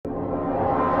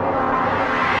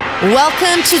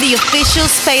Welcome to the official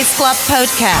Space Club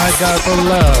podcast. I got the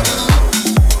love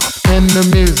in the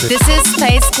music. This is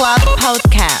Space Club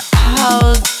podcast.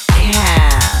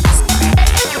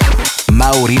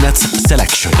 Maurinats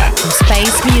Selection.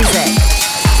 Space music.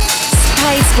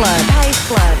 Space Club. Space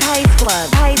Club. Space Club.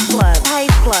 Space Club.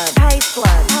 Space Club. Space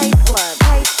Club. Space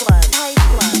Club. Space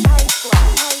Club. Space Club.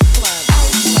 Space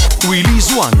Club. Release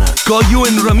 1, Koyo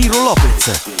and Ramiro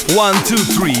Lopez. 1, 2,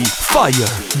 3, Fire,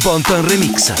 Bontan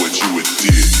Remix. What you would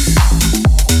do.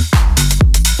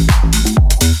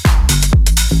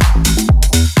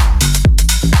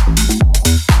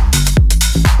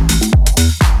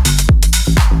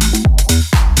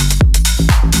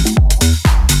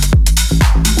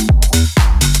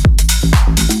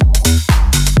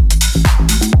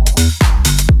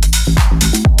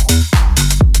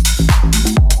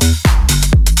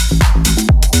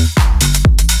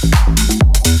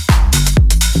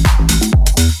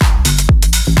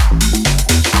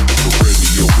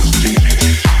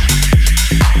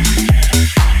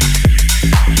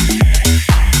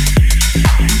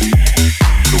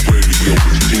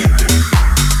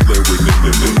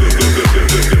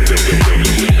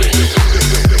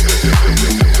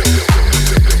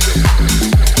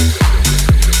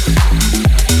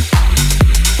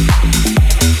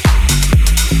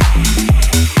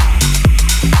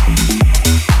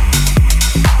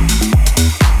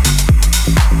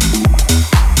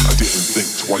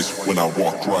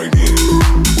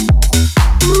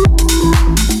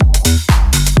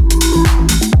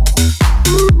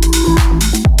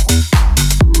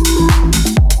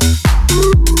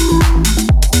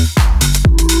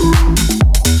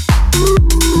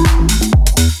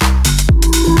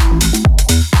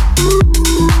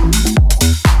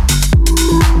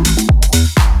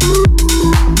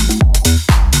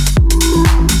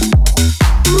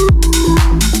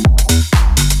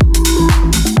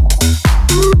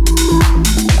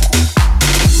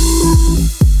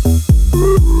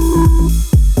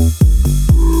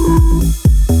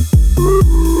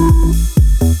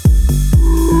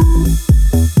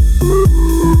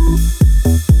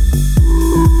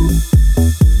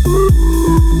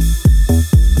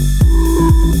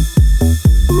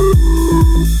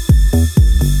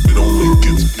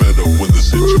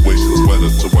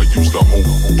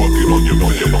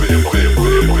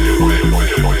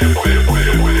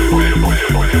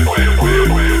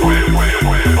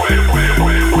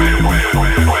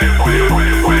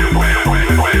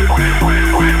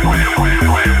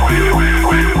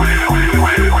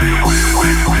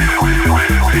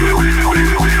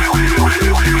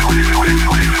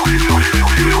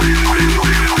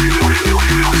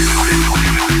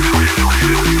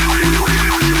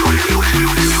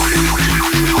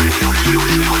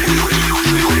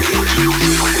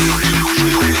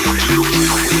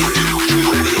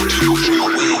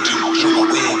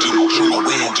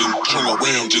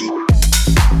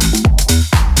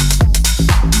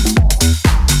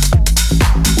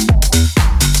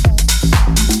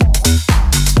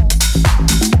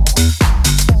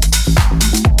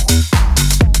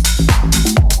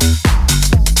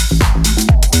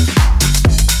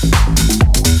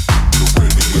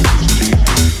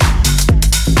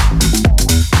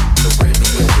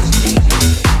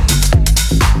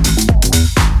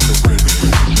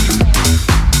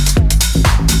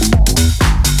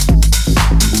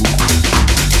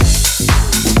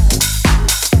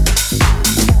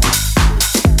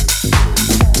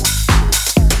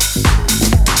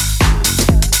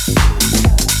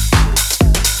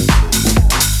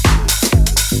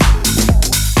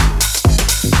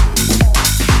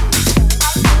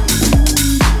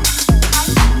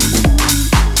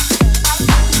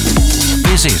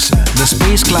 This is the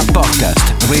Space Club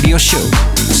Podcast Radio Show.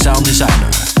 Sound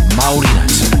designer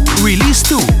Maurinats. Release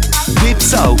 2, Deep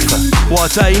South,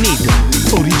 What I Need,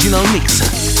 Original Mix.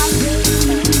 We'll be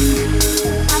right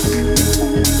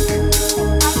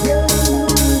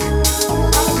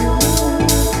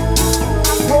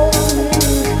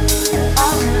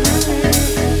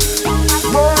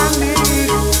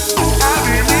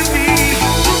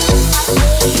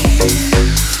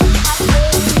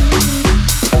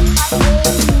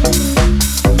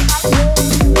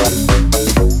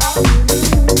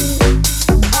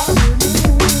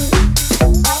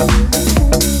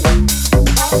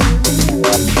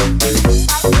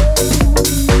back.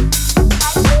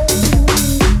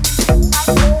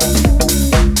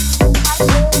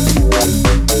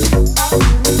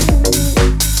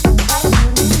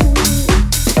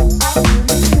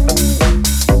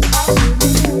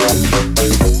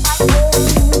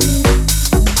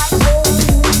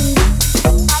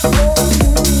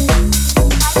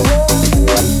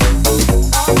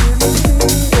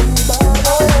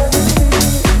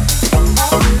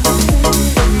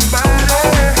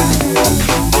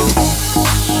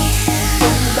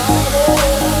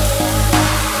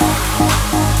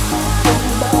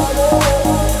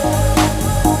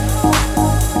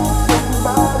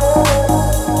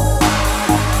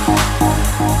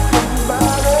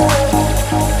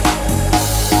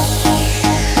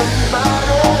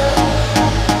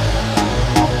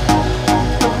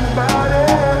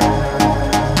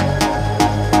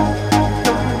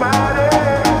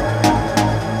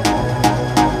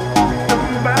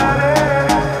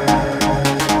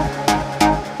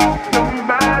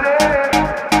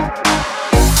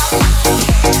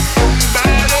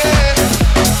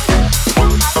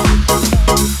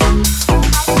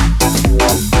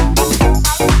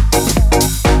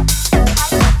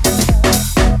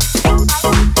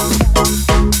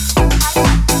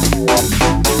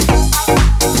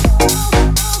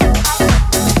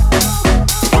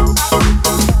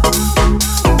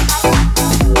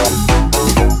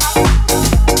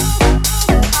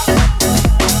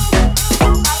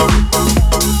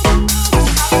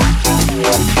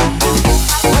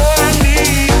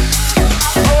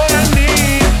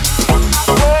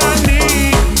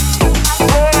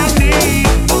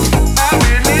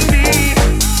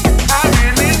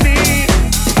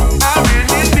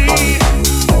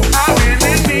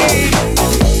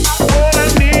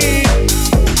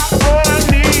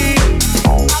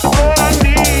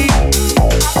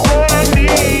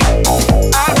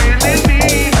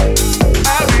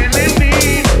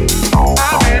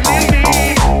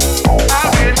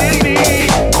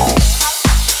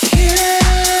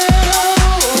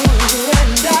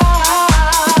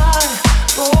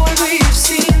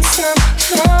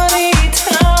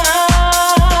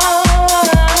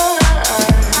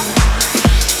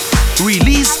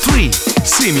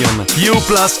 Union, You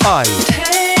plus I.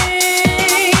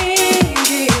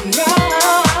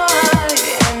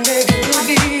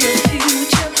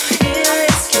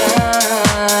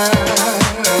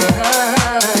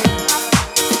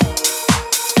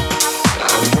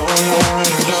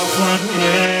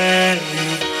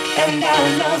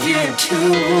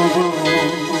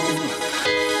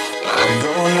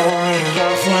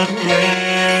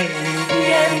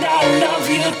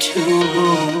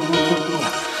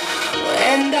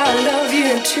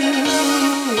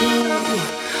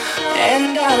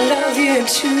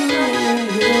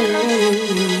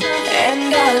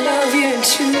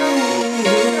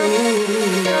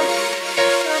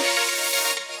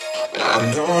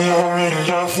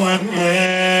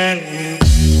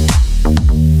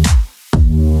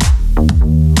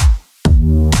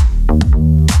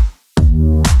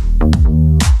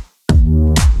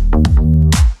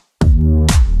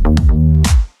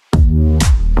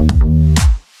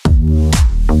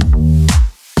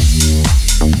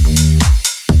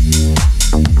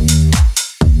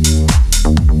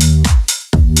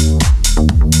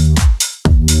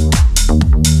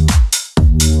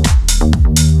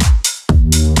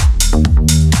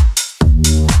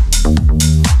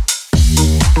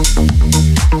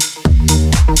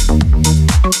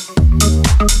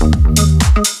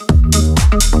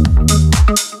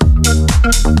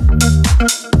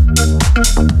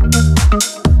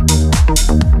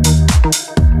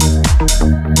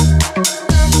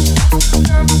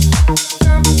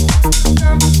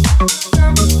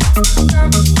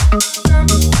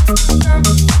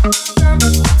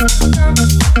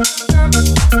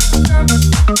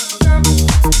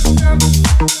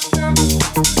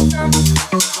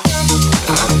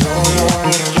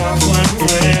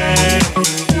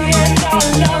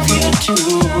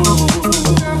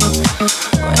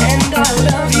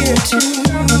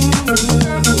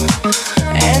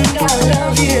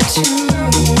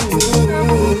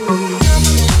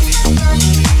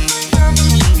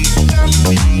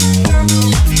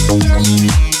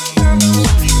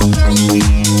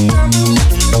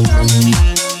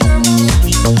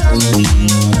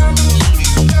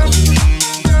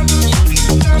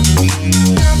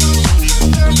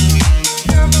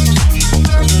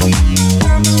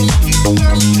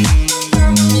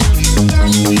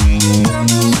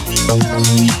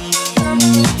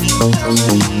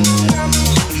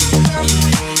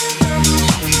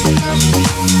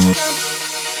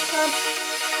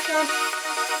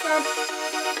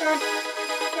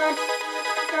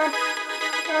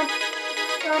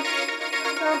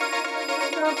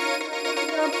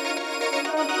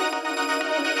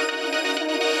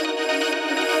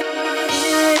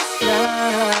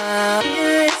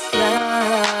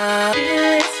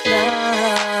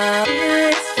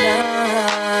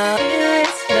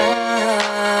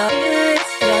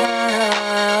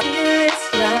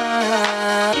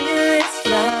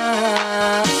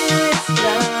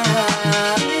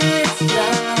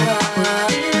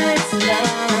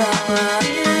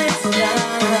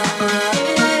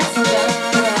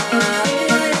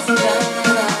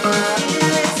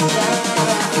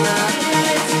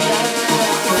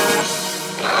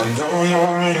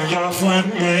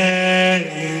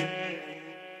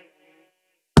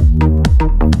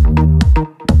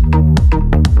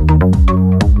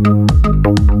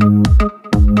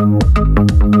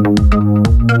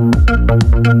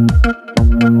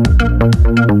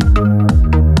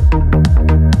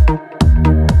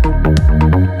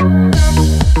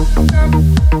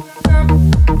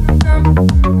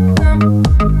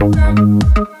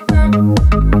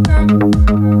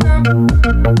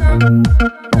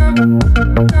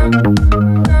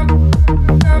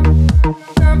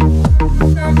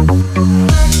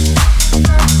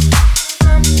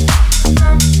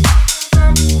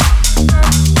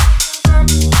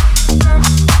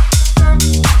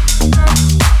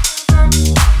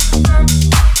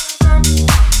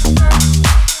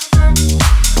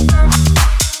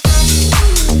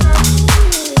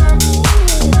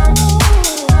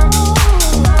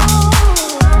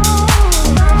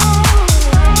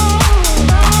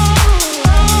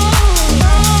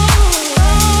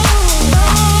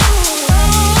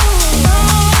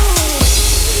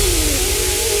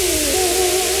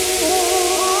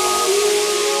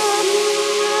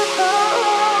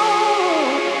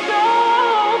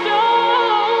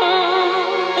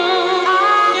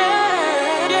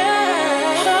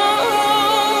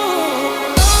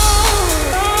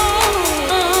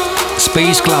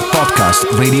 Space Club Podcast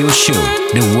Radio Show,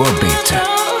 The World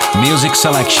Beat. Music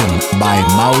selection by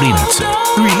Maurinaz.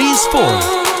 Release 4,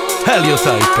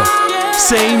 Heliotype,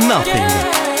 Saying Nothing,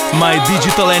 My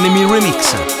Digital Enemy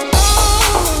Remix.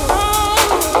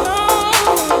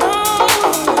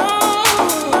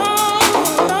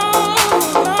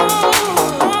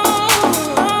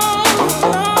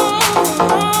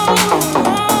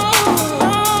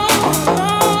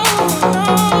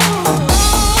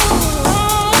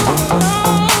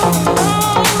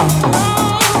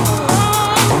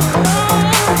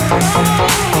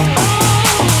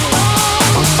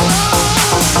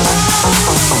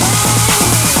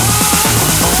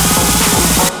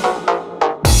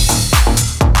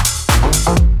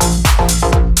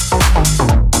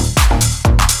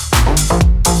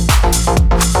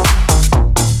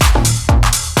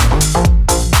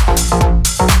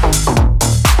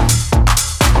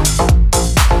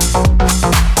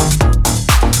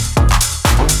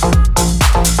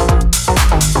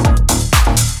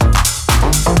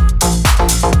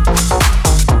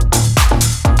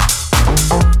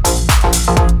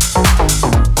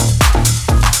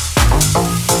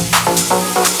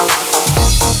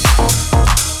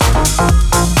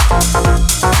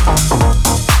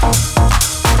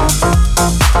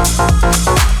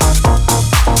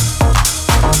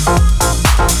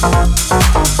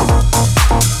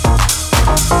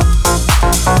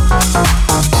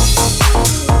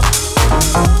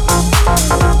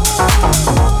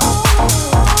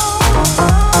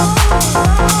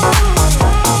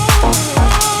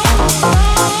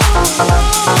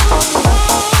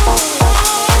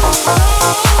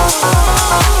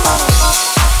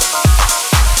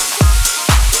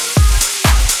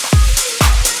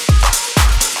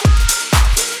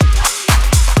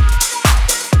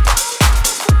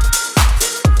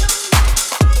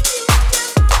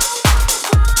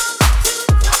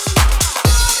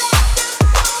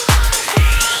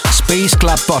 Space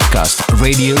Club Podcast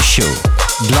Radio Show.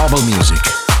 Global music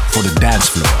for the dance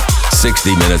floor.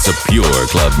 60 minutes of pure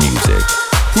club music.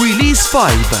 Release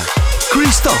 5.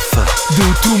 Christoph, Do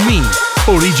To Me.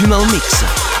 Original mix.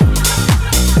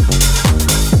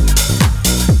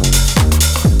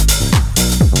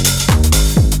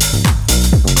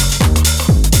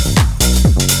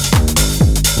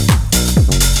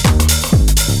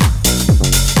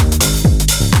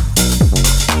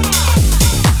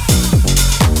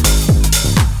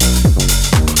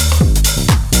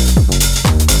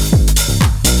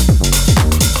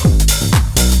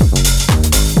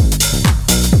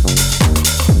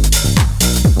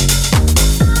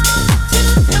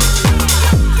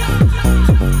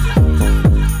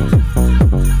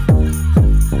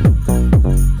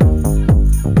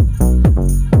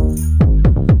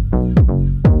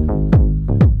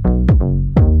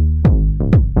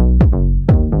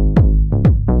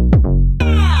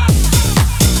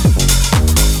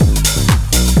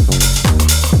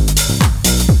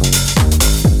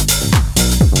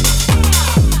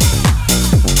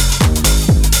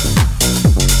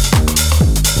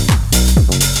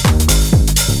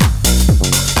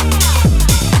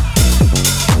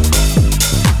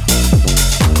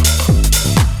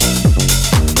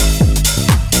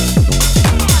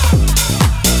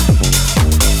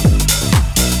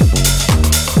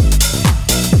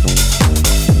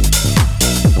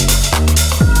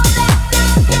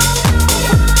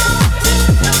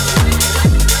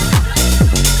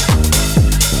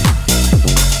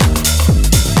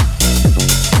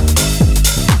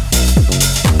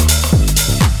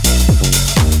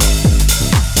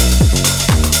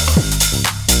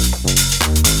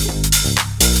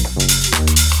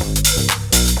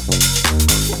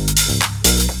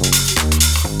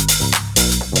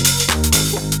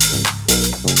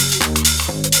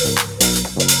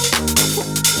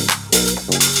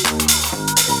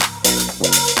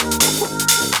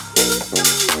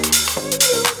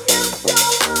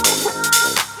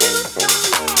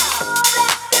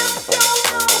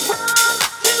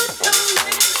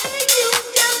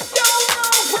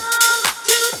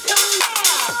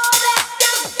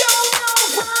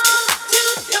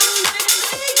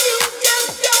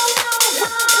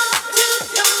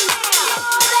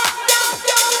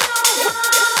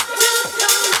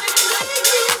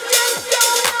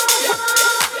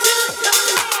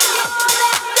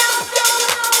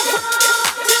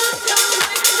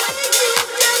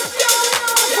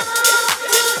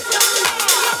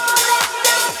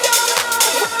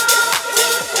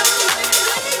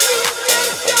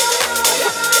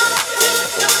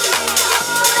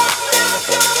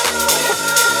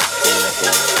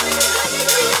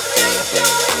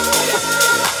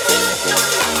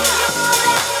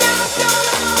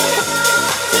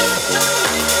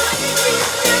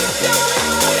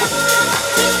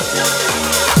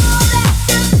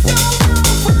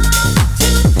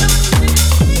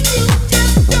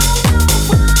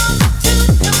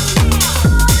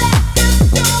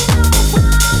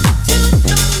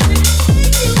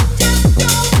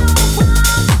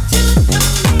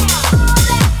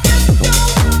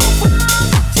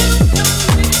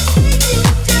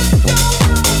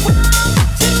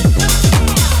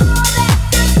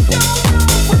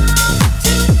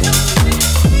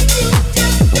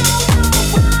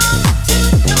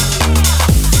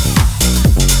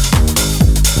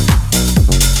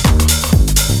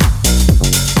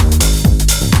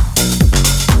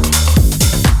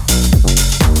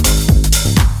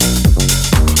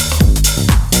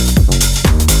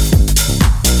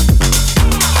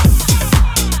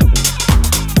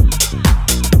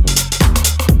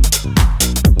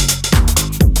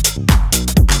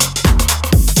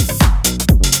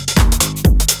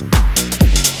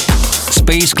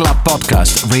 Space Club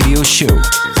Podcast Radio Show.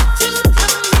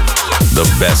 The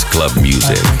best club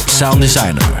music. Sound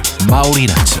designer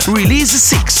Maurinac. Release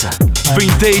 6.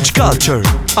 Vintage Culture.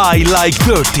 I Like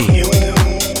Dirty.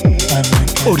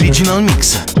 Original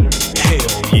mix. Hell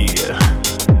yeah.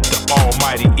 The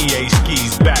almighty EA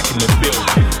Skis back in the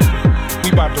building.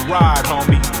 We about to ride,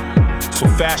 homie. So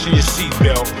fasten your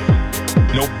seatbelt.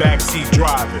 No backseat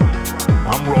driving.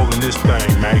 I'm rolling this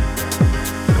thing, man.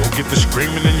 Don't get the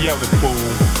screaming and yelling,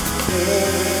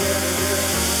 fool.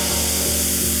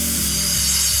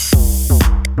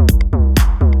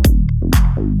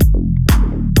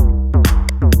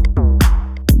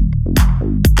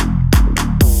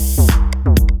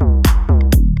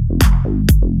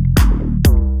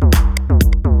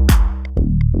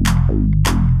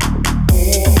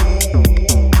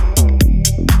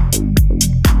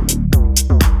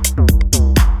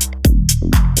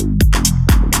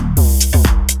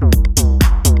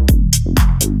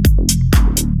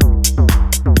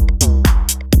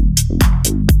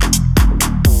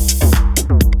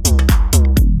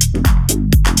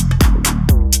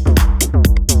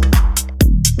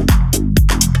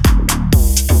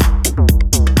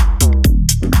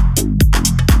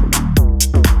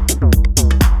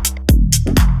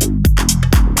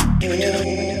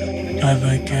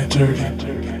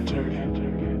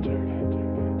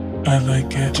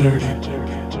 dirty.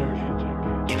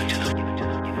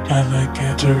 I like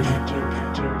it dirty.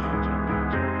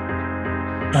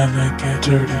 I like it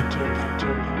dirty.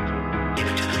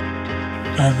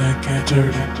 I like it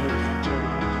dirty.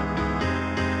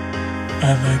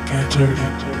 I like it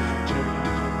dirty.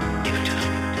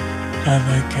 I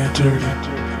like it dirty,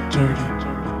 dirty,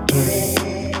 dirty,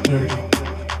 dirty,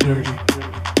 dirty,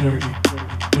 dirty,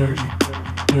 dirty,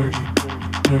 dirty,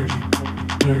 dirty,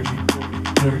 dirty,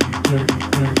 dirty,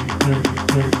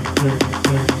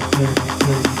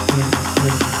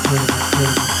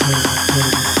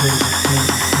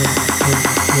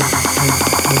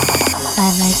 I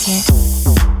like it.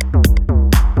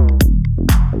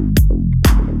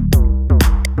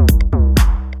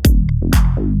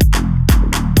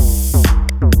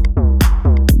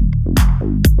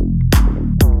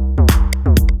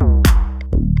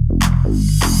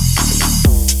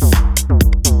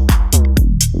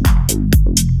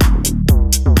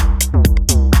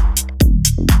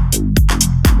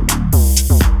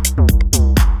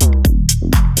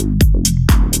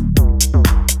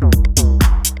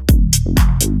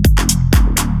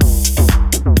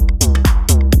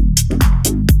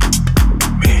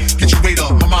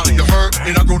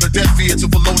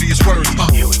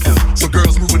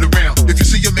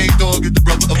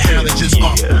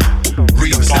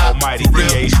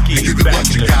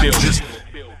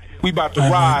 We about to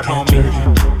ride, homie.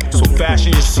 So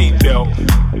fasten your seatbelt.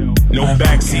 No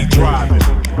backseat driving.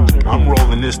 I'm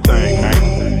rolling this thing,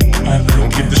 man.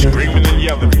 Don't get the screaming and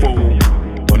yelling, fool,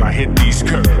 when I hit these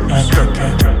curves.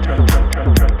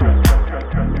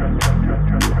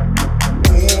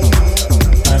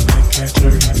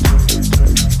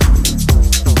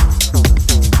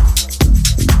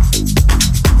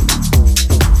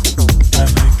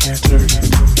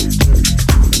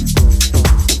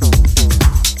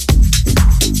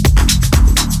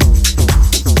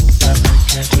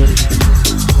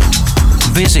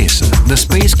 This is the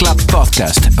Space Club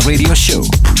Podcast Radio Show.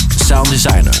 Sound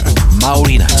designer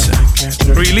Maurinax.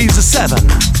 Release 7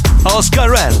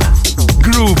 Oscar L.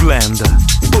 Grooveland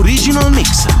Original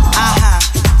Mix.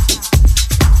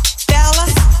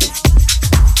 Fellas,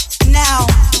 now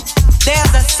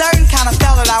there's a certain kind of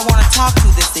fella that I want to talk to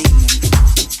this evening.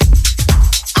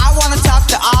 I want to talk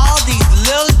to all these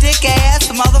little dick ass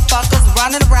motherfuckers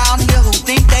running around here who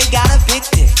think they got a big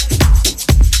dick.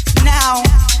 Now,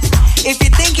 if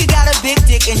you think you got a big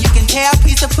dick and you can tear a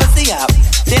piece of pussy up,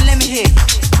 then let me hear you.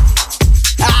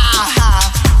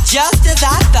 Just as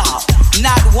I thought,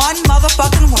 not one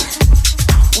motherfucking word.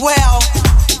 Well,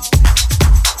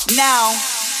 now,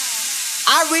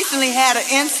 I recently had an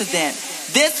incident.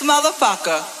 This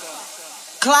motherfucker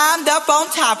climbed up on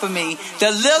top of me,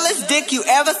 the littlest dick you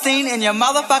ever seen in your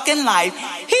motherfucking life.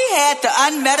 He had the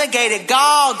unmitigated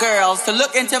gall girls to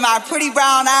look into my pretty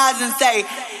brown eyes and say,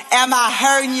 am I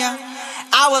hurting you?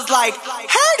 I was like,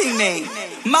 hurting me?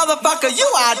 Motherfucker, you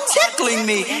are tickling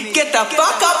me. Get the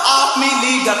fuck up off me,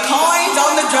 leave the coins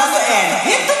on the dresser and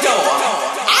hit the door.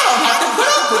 I don't have to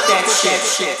put up with that shit.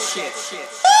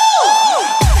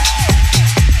 Woo!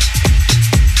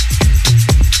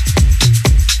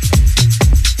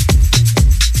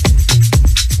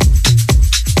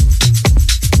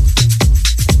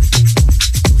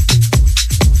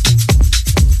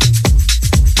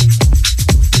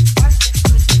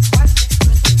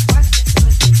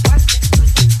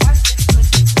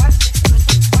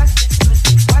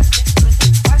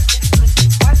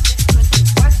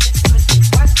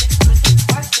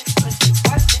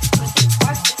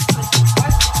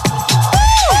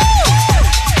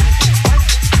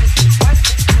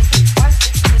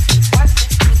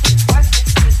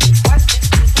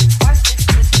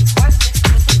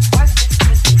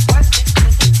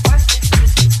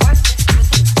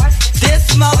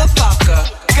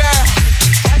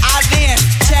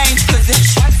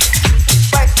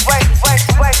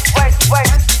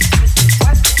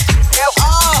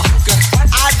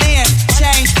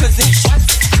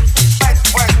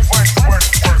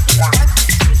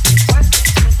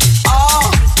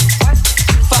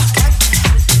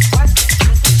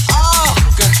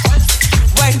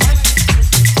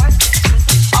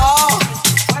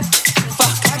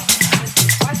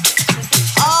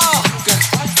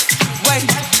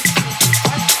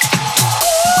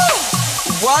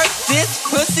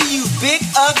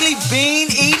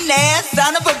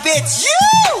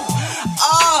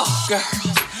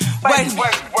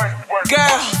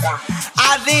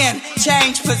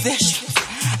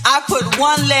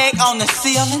 On the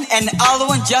ceiling and the other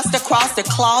one just across the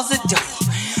closet door.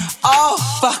 Oh,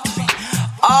 fuck me.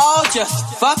 Oh,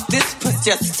 just fuck this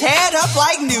pussy. Just tear it up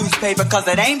like newspaper, cause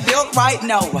it ain't built right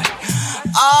no way.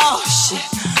 Oh,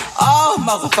 shit.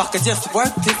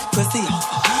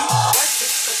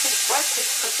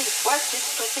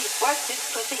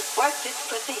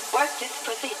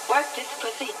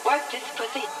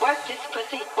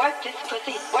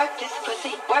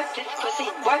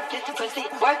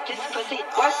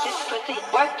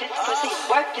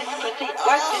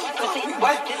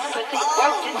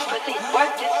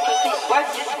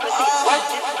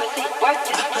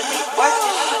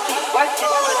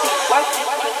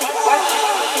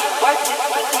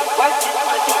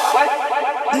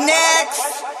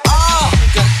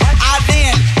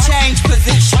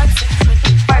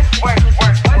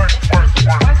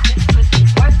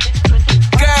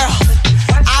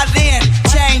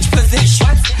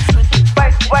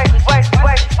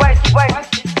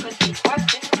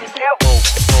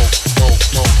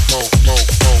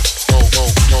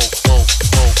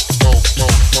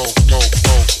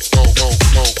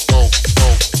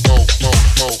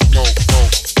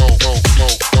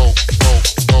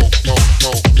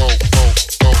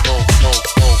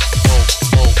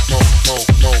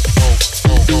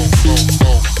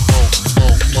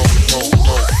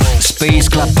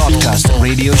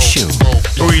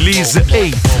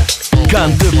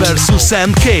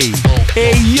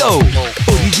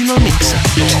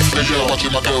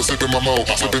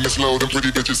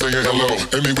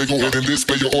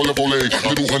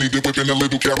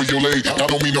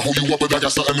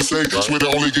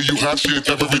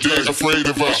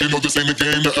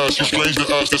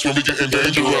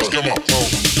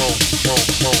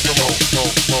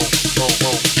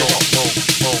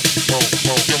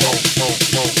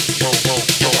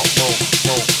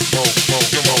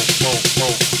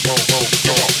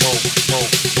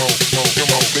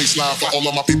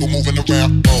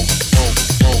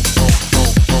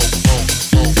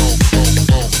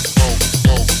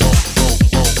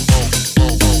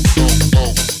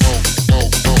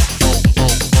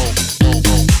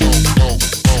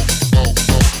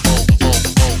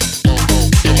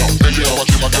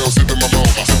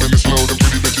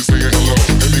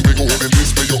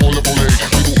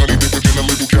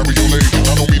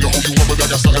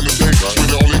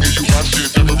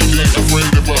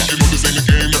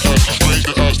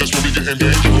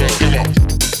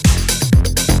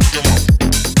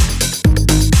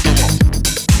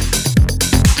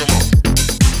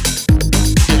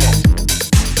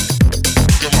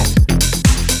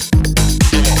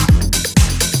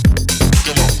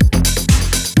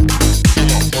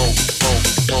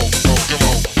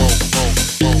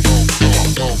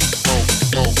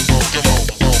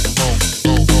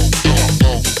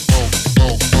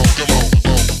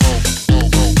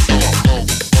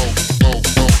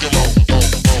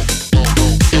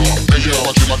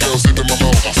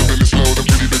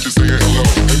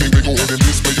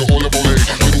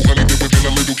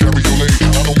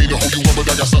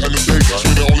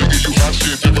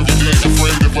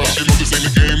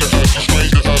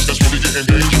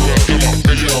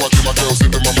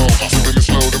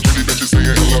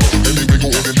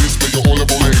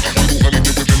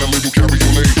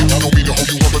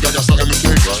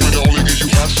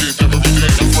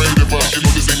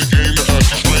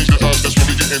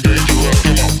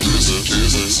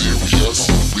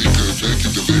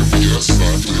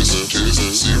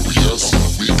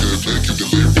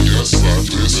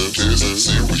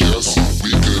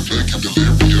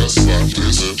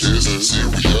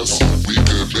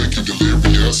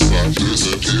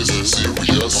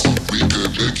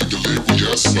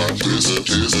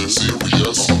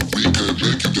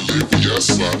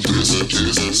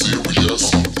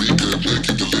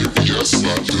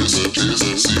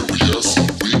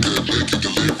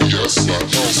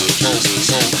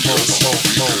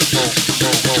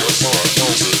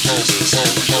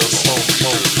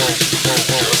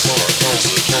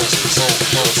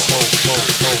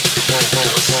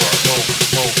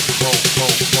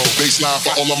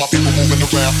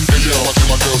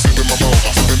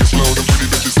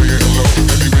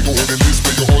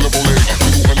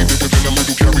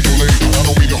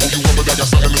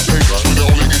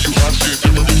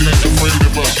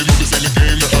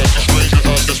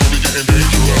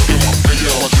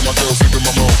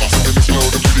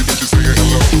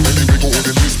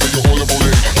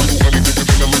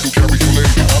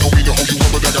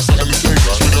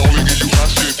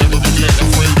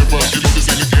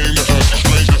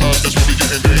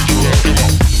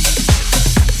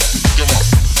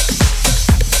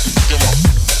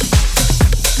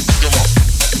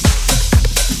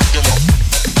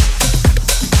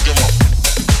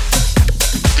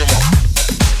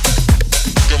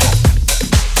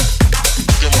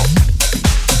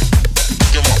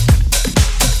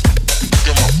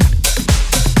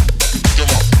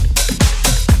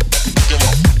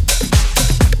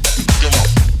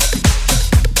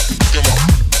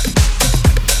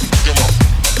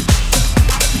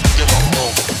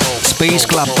 Space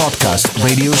Club Podcast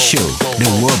Radio Show, The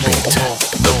World Beat.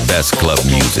 The best club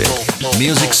music.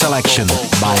 Music selection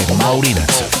by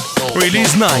Maurinaz.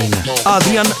 Release 9,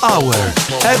 Adrian Hour,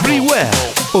 Everywhere,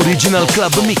 Original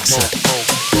Club Mix.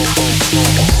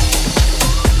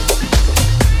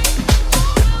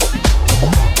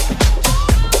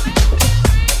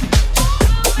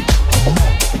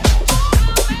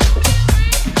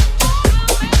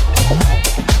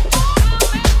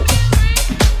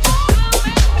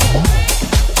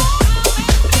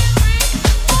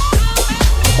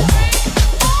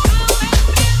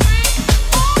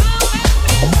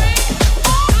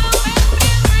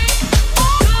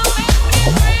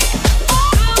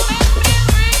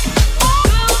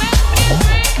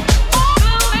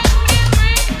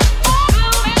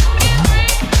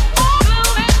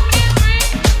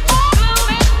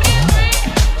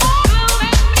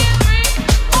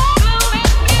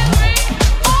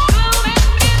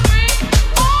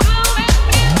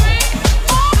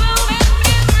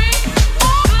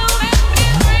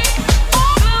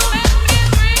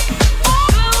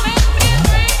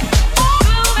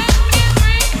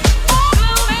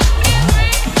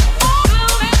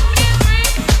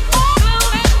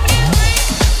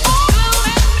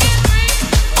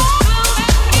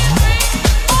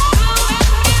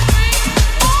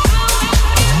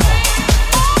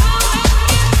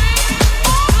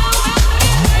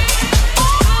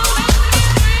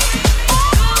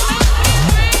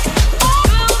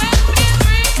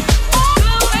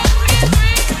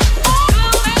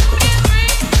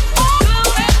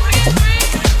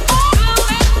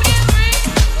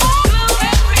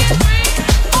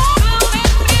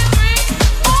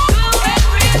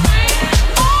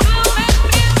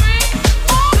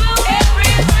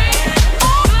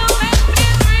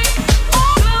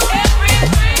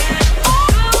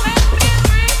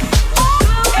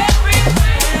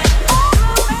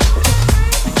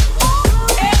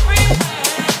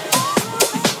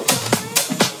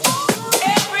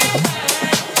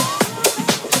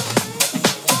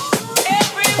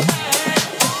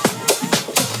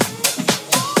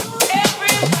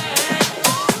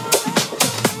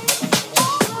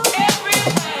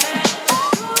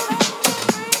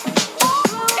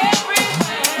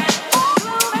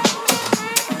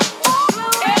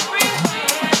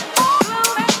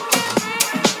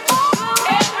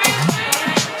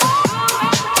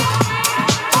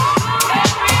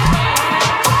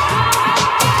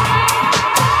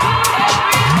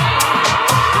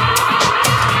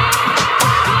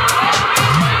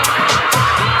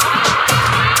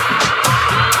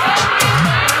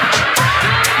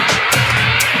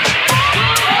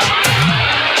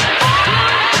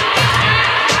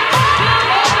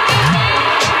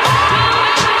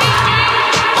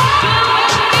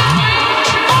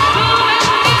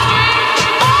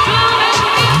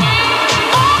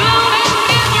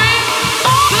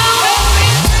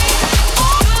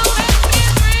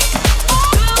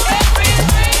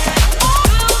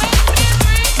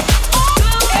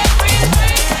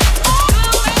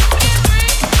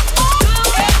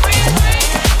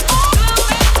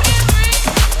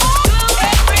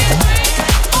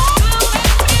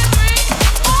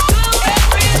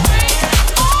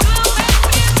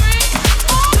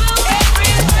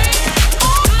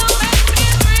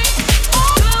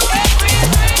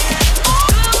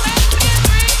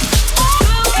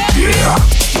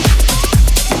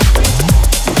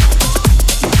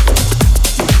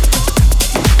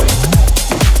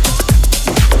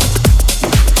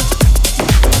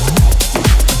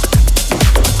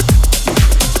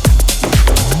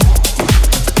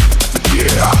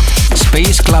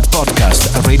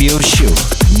 Radio Show.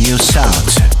 New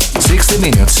sounds. 60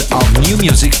 minutes of new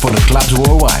music for the clubs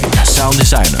worldwide. Sound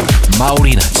designer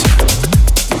Maurinaz.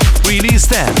 Release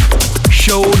 10.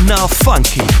 Show Now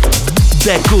Funky.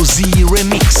 De Così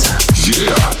Remix.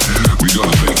 Yeah, we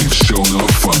gonna make it show now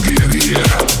funky in here.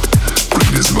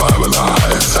 Bring this vibe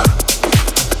alive.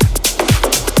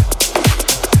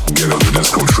 Get on the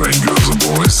disco train, girls and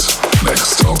boys.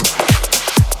 Next stop,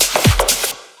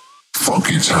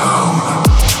 Funky Town.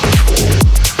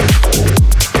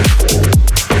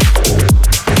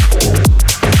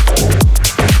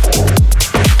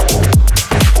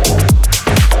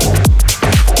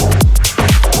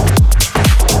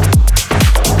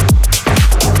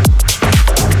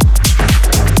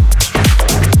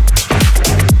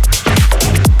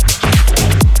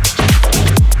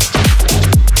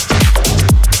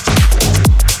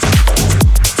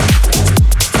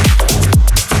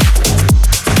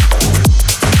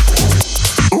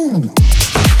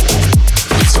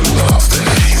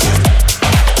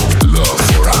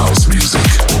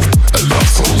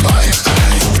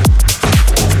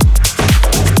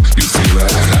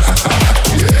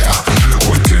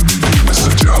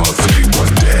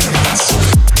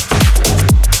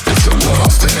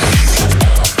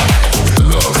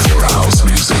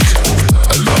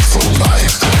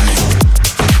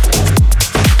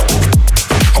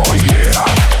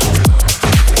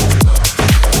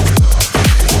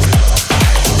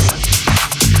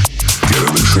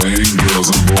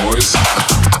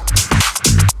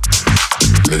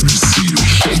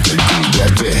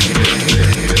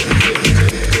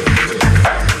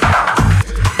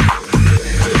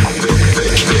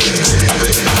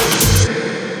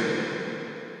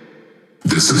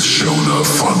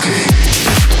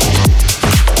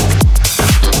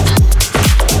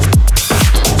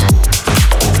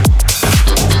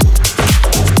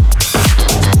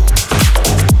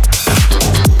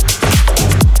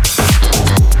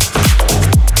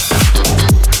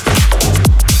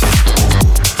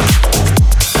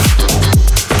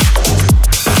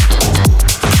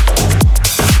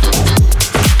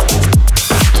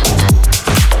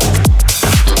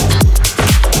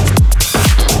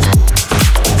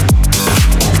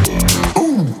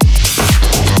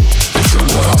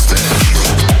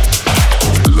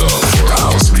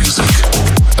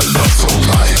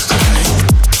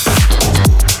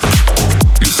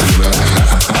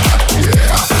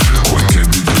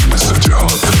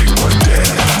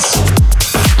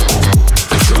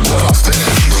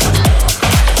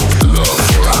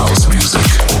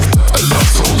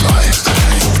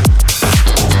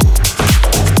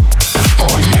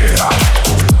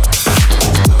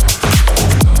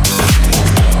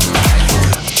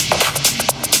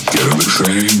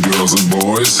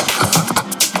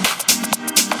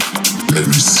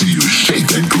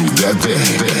 that thing.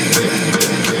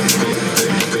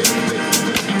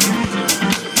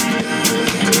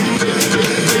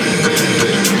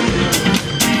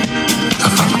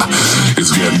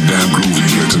 It's getting damn groovy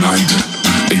here tonight.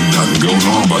 Ain't nothing going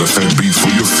on but a fat beat for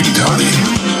your feet, honey.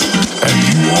 And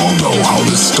you all know how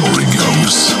this story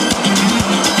goes.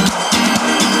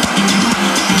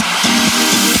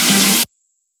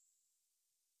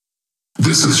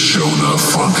 This is Shona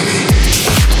Funky.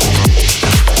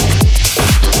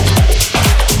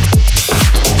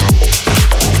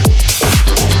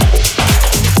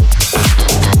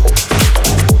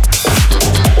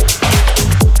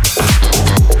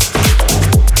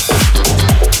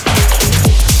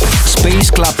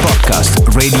 Space Club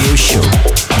Podcast Radio Show.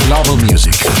 Global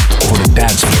music for the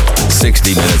dance floor.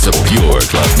 60 minutes of pure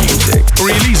club music.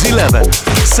 Release 11,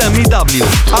 Sammy W,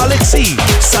 Alex E,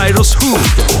 Cyrus Hood,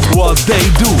 What They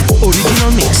Do,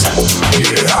 original mix.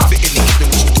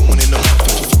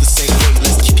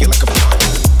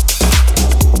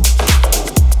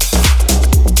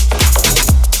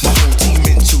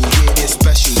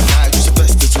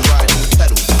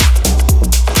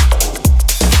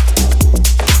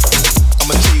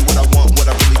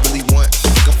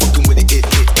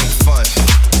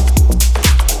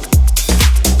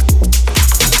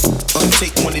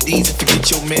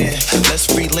 Let's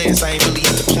freelance, I ain't really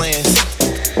into plans.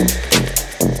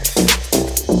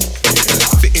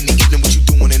 Fit in the evening, what you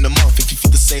doing in the month? If you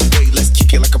feel the same way, let's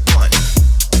kick it like a punt.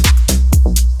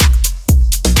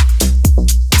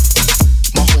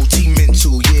 My whole team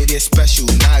into, yeah, they're special.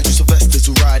 Nigel Sylvester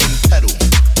to ride and pedal.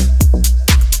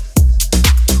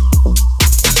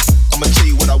 I'ma tell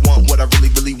you what I want, what I really,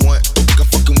 really want. Don't think I'm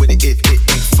fucking with it if it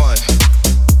ain't fun.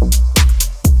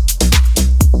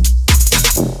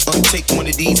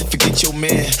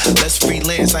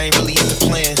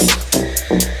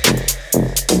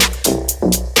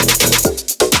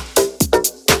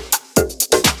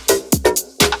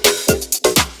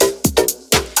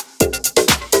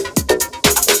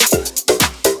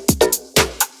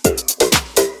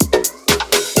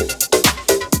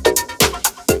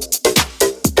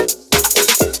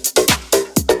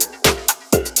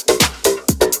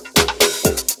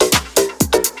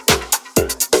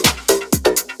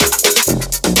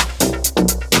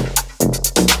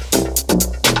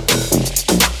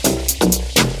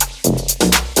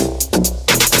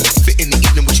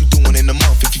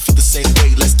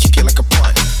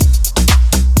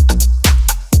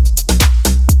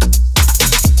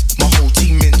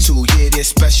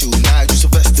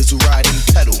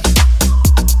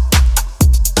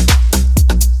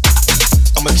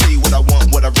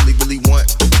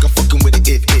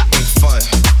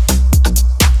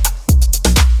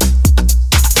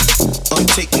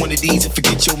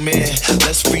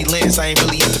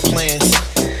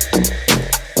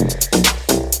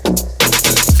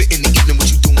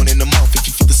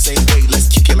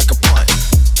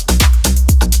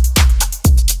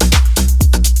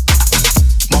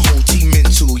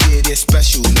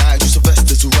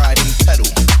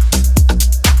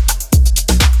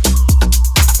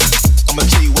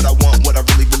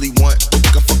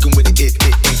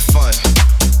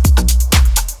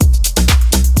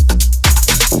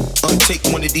 Take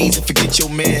one of these and forget your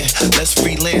man. Let's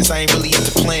freelance, I ain't really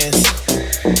into plans.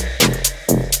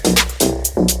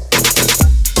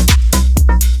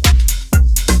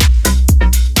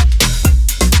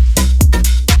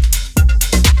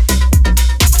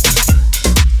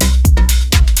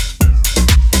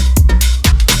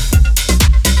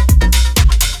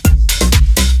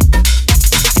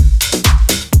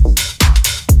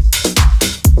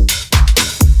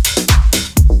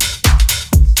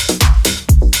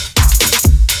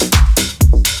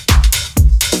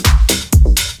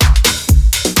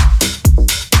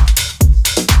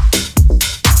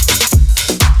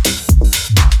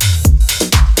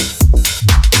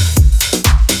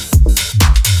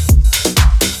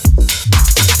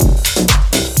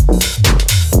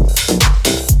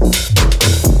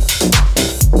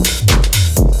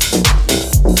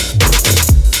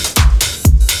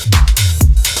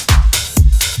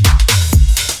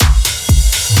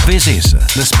 This is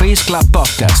the Space Club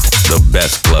Podcast. The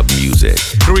best club music.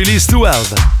 Release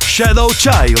 12, Shadow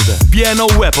Child, Piano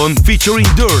Weapon featuring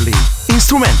Durley,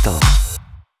 instrumental.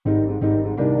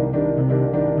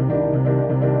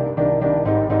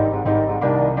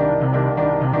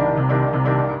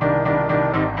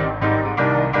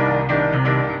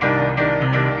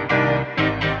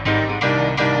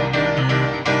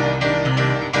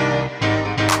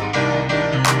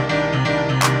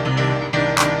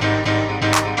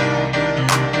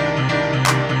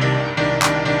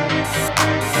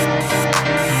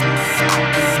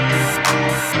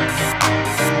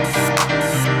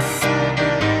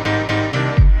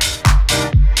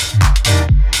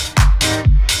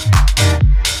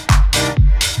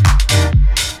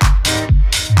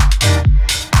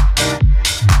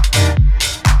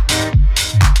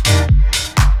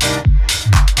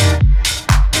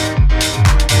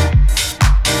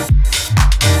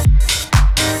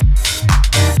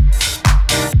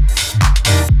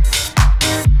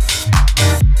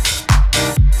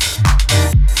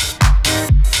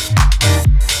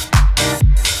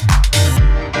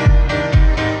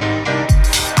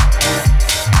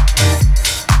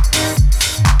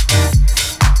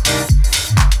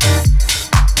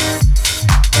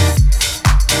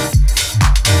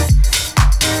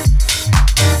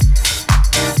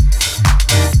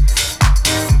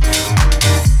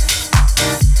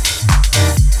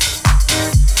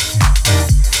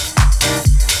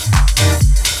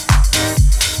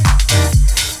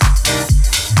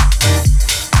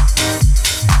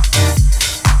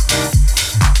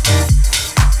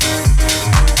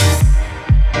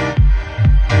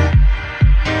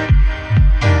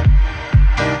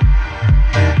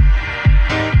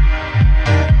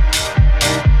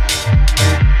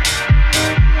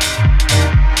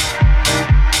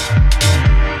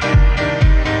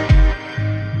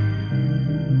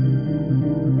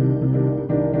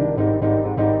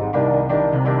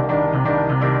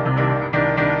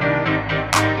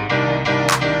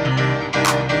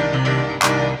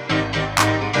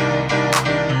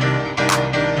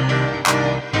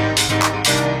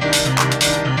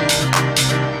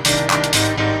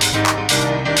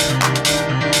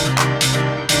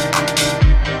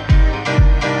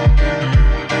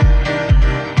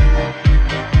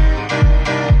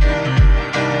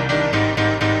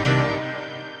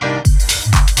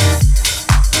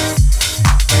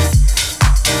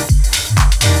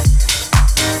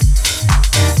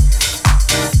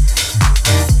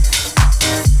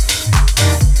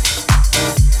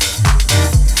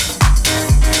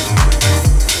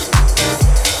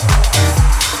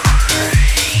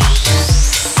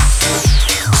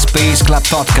 Club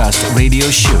Podcast Radio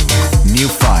Show. New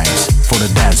files for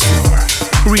the dance floor.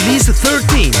 Release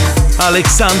 13,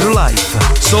 Alexandru Life,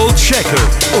 Soul Checker,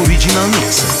 Original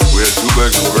Mix. We had 2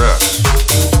 bags of grass,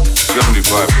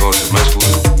 75 pellets of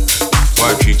mescaline,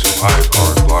 5 sheets of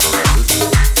high-powered blotter records,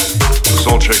 a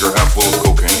Soul Checker half full of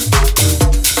cocaine,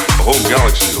 a whole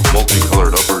galaxy of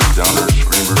multicolored uppers, downers,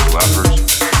 screamers, laughers,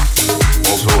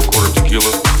 also a quarter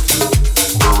tequila,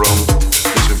 quarter rum,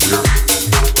 case of beer,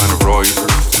 pint of raw ether,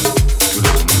 2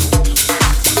 dozen needles.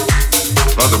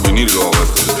 Not that we needed all that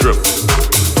for the trip,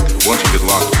 but once you get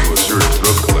locked into a serious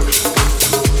drug collection,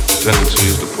 the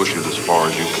tendency is to push it as far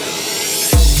as you can.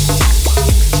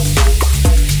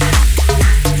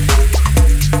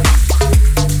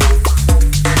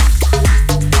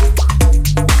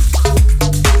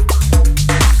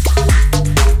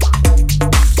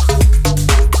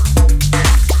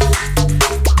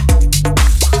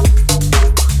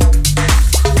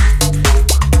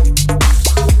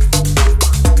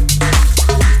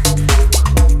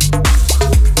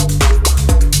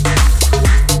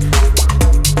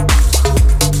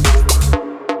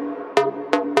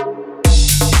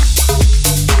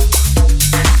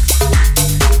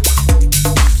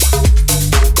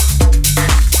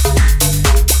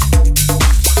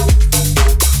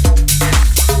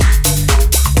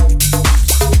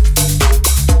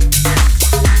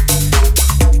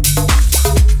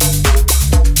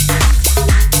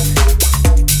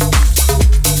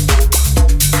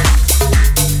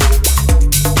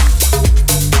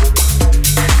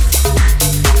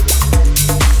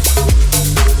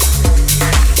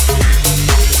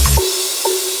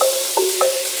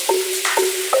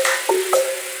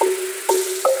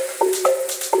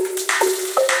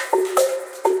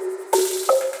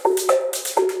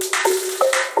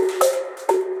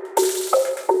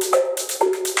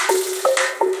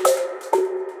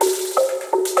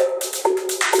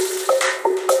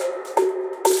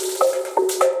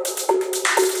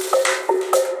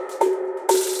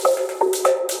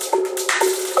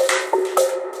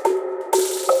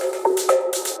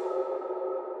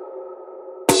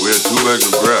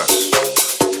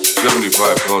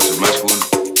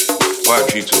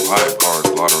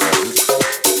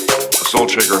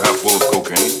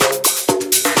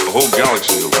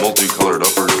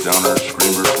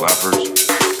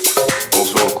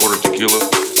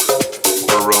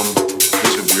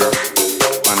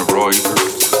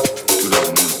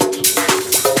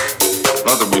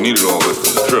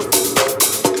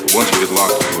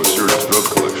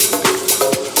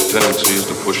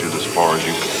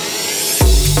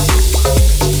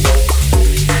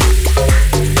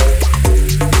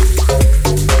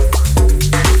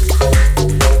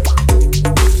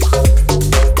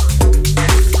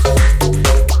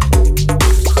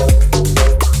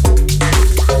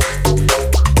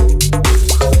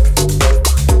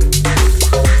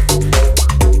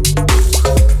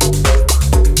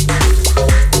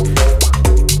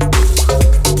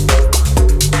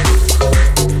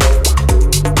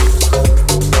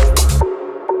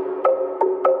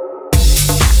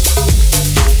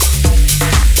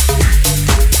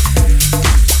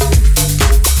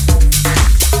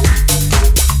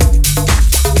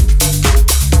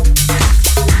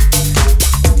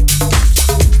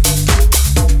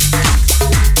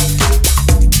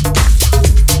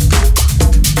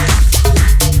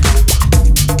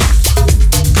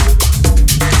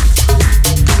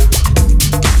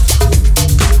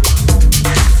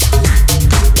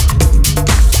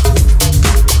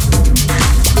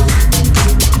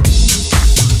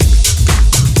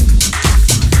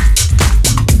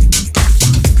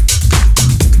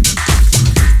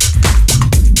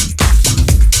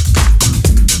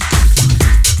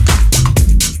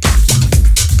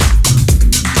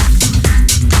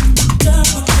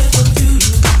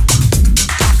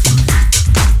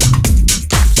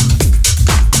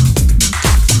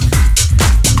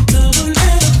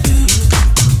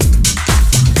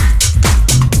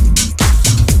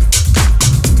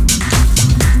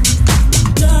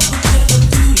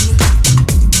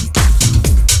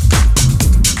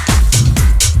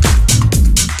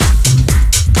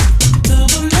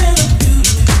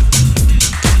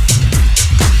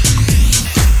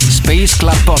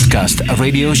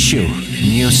 Radio Show.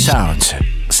 New sounds.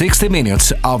 60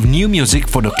 minutes of new music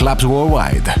for the clubs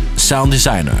worldwide. Sound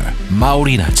designer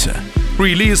Maurinac.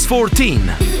 Release 14.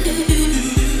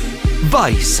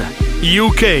 Vice,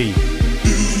 UK.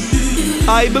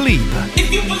 I Believe.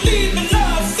 If you believe in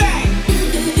love, say.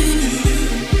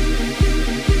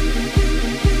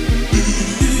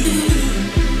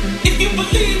 If you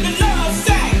believe in love,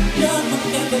 say. Love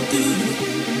will never do.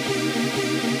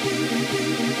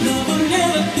 Love will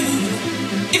never do.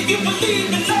 If you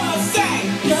believe in love, say.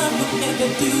 Love will never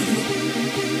do.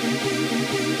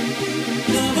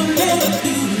 Love will never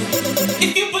do.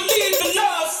 If you believe in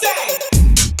love, say.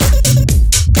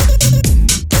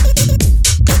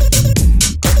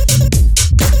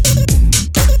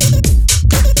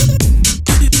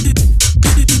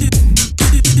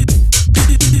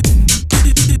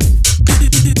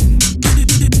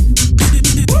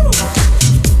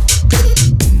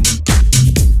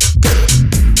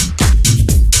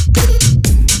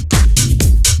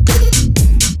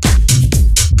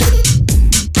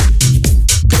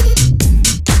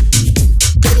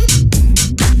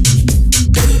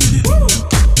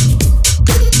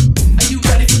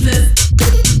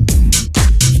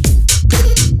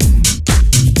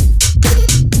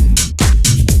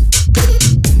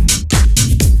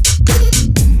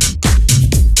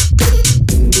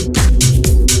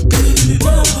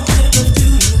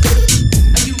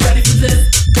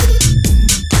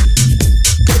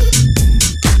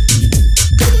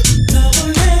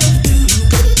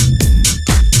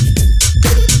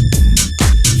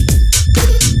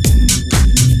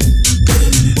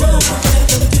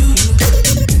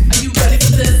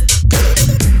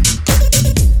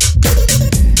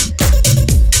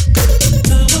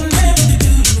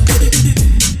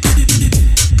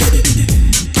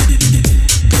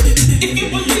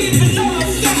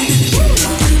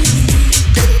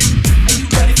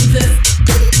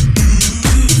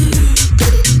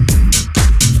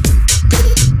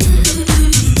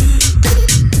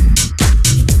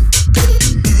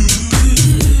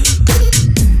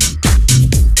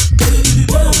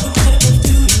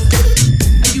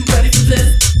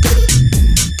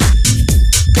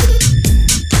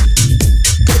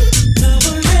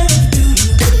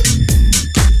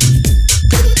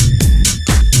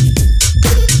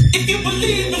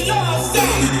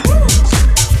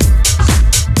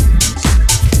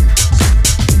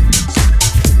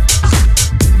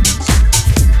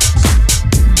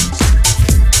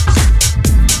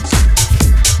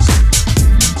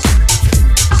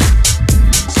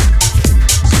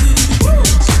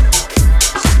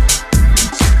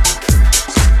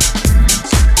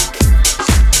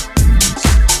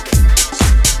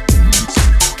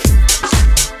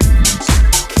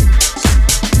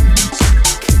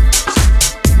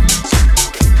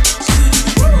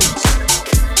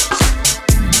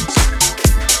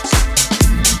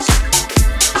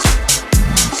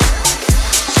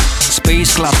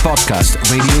 Club Podcast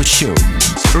Radio Show.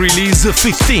 Release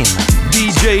 15.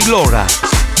 DJ Laura.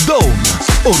 Dome.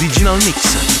 Original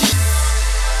Mix.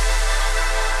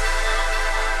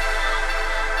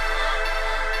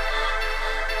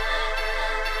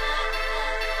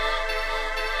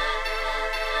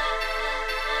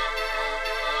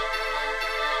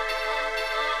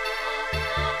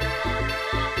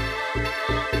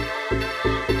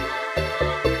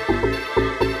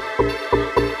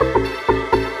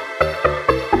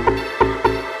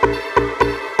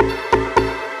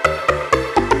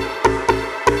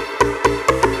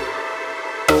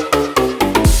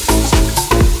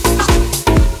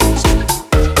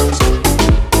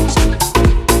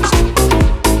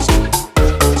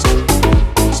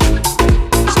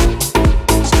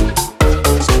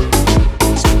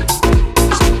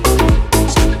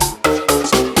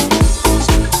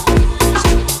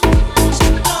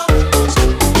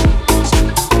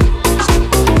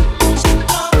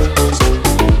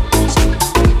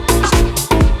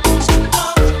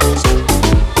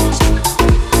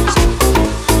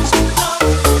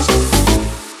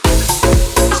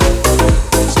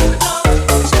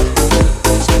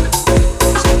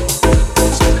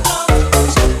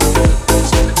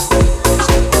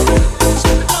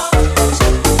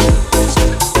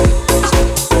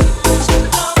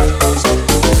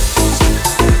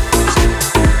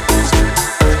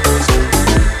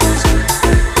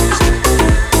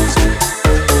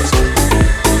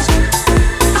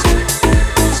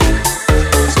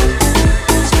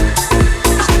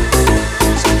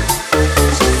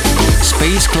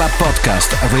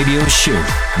 Radio Show.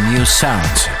 New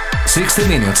sounds. 60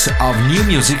 minutes of new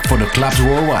music for the clubs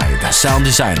worldwide. Sound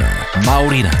designer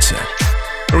Maurinac.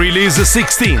 Release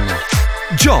 16.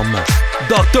 Jom.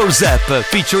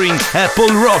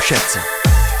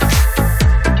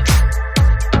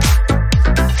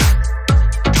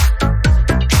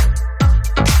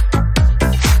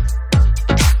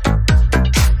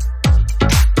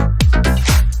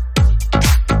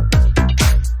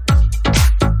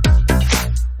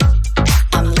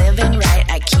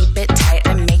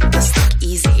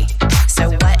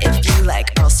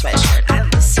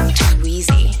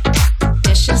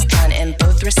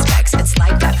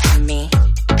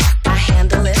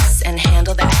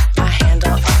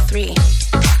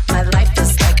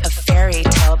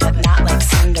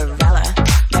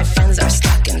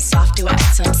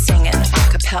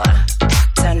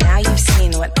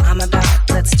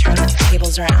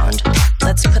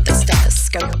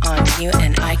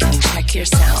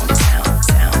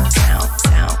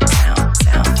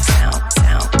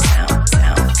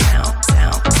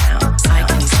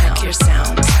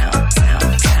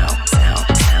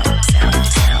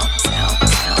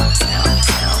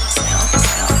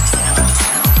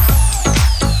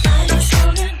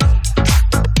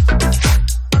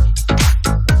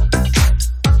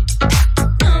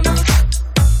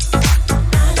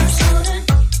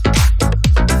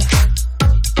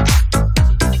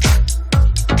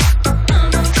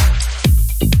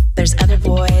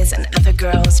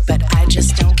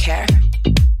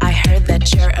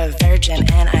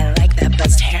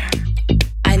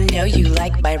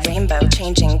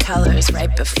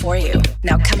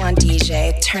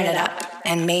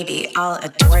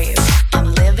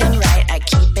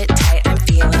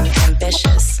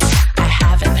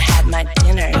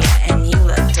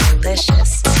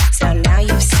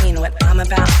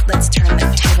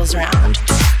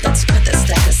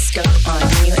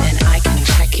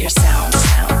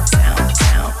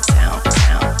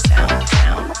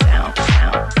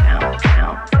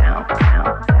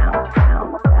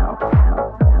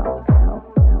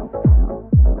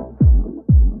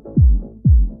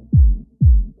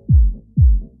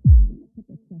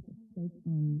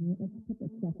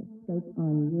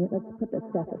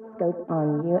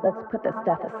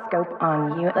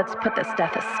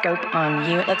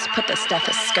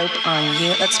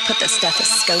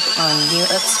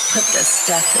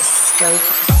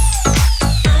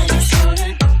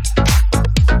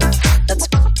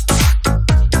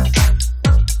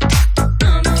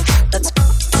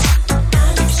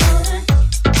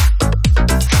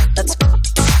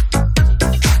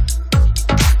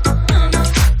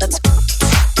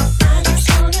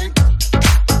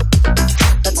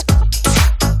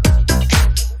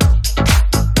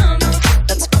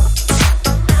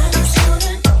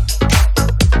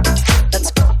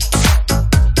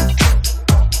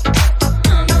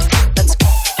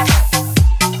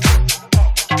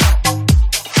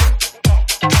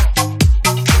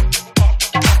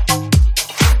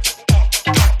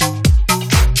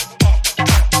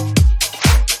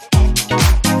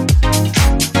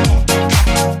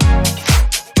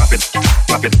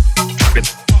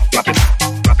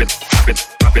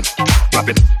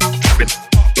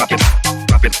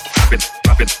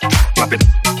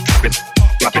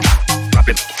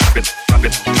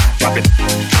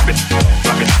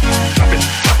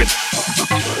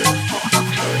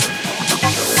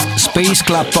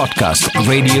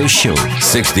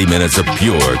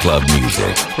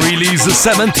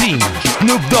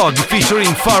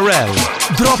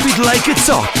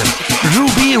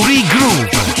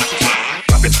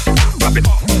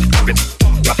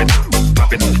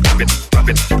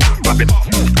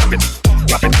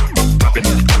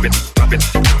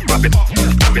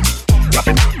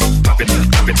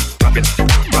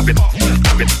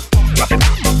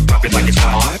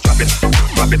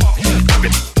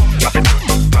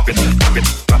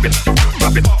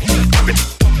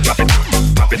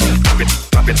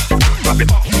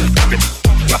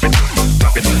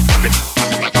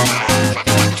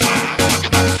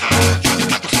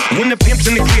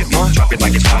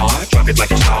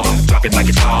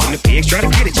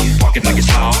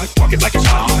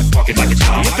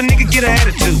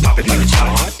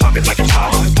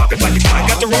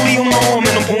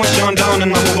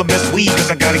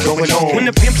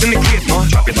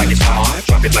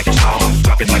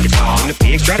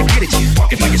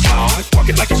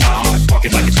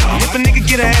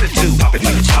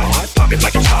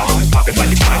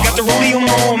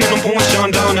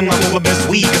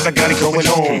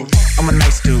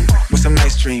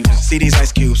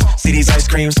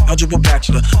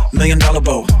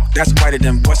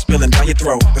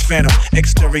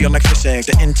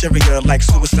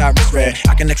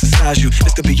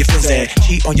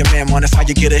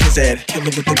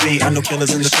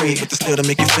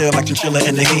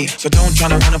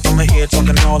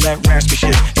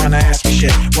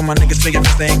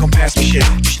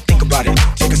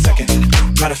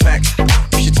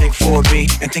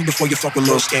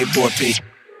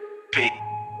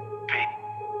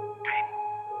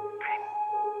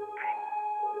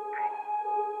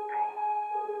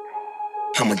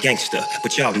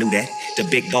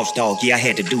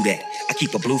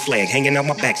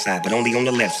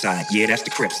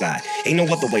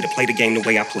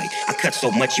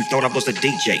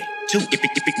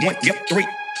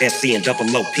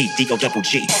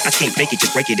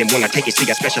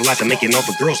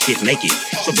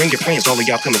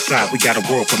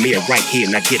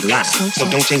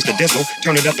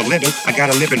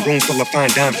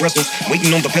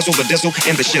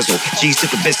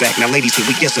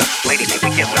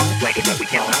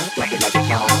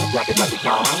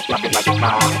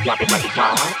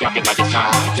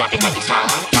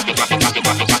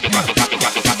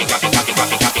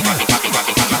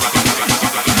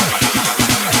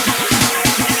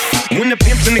 When the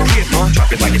pimp's in the crib,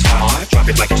 drop it like it's hot, drop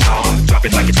it like it's hot, drop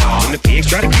it like it's hot. When the pigs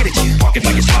try to get at you, park it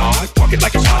like it's hot, park it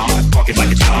like it's hot, park it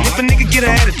like it's hot. If a nigga get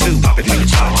an attitude, pop it like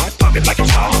it's hot, pop it like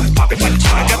it's hot, pop it like it's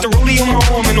hot. I got the rollie on my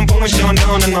arm and I'm pouring Sean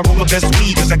down and I roll up that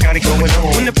weed cause I got it going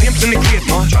on. When the pimp's in the crib,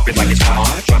 drop it like it's hot,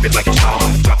 drop it like it's hot,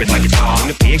 drop it like it's hot. When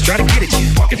the pigs try to get at you,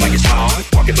 park it like it's hot,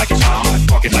 park it like it's hot,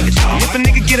 park it like it's hot. If a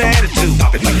nigga get an attitude,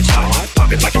 pop it like it's hot, pop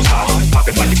it like it's hot, pop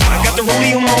it like it's hot. I got the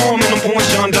rollie on my arm and I'm pouring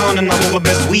Sean down and I roll up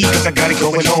that weed cause I got it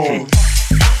going on.